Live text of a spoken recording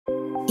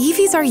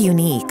EVs are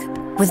unique,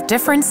 with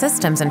different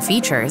systems and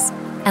features,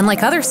 and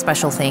like other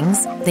special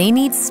things, they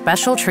need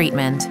special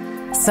treatment.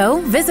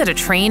 So visit a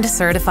trained,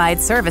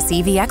 certified service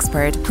EV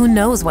expert who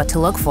knows what to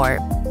look for.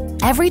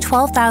 Every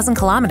 12,000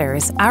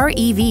 kilometers, our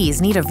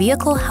EVs need a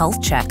vehicle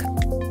health check.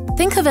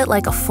 Think of it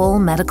like a full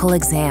medical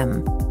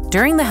exam.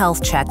 During the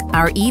health check,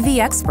 our EV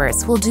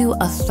experts will do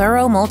a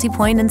thorough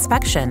multi-point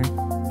inspection.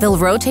 They'll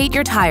rotate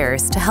your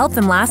tires to help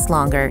them last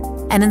longer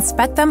and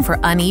inspect them for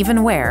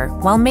uneven wear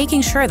while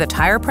making sure the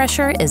tire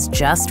pressure is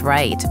just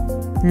right.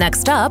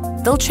 Next up,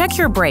 they'll check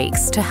your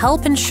brakes to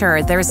help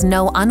ensure there's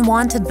no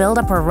unwanted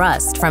buildup or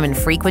rust from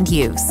infrequent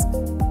use.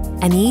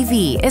 An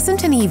EV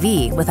isn't an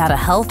EV without a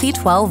healthy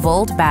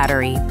 12-volt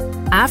battery.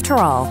 After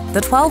all, the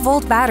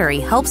 12-volt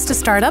battery helps to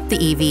start up the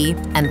EV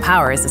and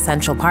powers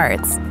essential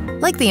parts,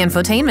 like the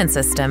infotainment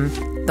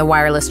system, the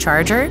wireless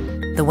charger,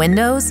 the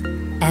windows,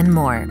 and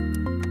more.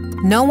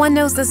 No one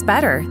knows this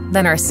better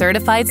than our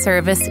certified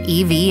service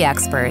EV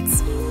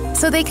experts,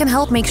 so they can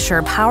help make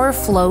sure power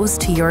flows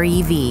to your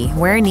EV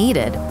where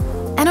needed.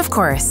 And of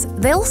course,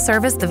 they'll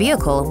service the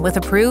vehicle with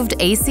approved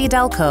AC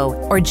Delco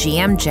or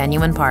GM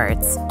genuine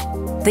parts.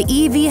 The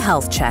EV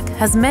Health Check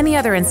has many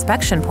other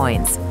inspection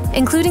points,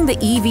 including the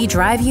EV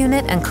drive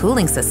unit and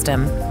cooling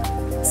system.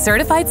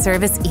 Certified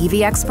service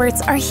EV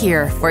experts are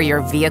here for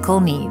your vehicle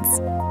needs.